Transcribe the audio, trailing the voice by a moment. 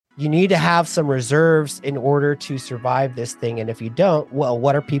You need to have some reserves in order to survive this thing. And if you don't, well,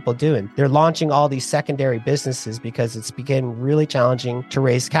 what are people doing? They're launching all these secondary businesses because it's become really challenging to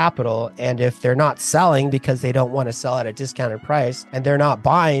raise capital. And if they're not selling because they don't want to sell at a discounted price, and they're not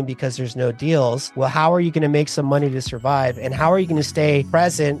buying because there's no deals, well, how are you going to make some money to survive? And how are you going to stay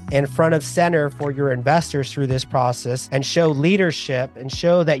present and front of center for your investors through this process and show leadership and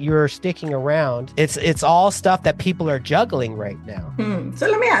show that you're sticking around? It's all stuff that people are juggling right now. So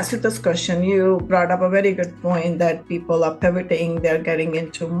let me ask you this question. You brought up a very good point that people are pivoting, they're getting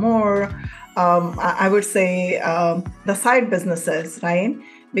into more, I would say, the side businesses, right?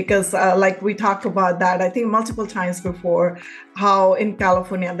 Because like we talked about that, I think multiple times before, how in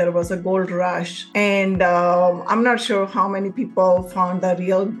California there was a gold rush. And I'm not sure how many people found the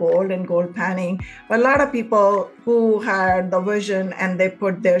real gold and gold panning, but a lot of people who had the vision and they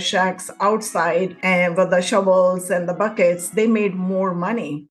put their shacks outside and with the shovels and the buckets, they made more money.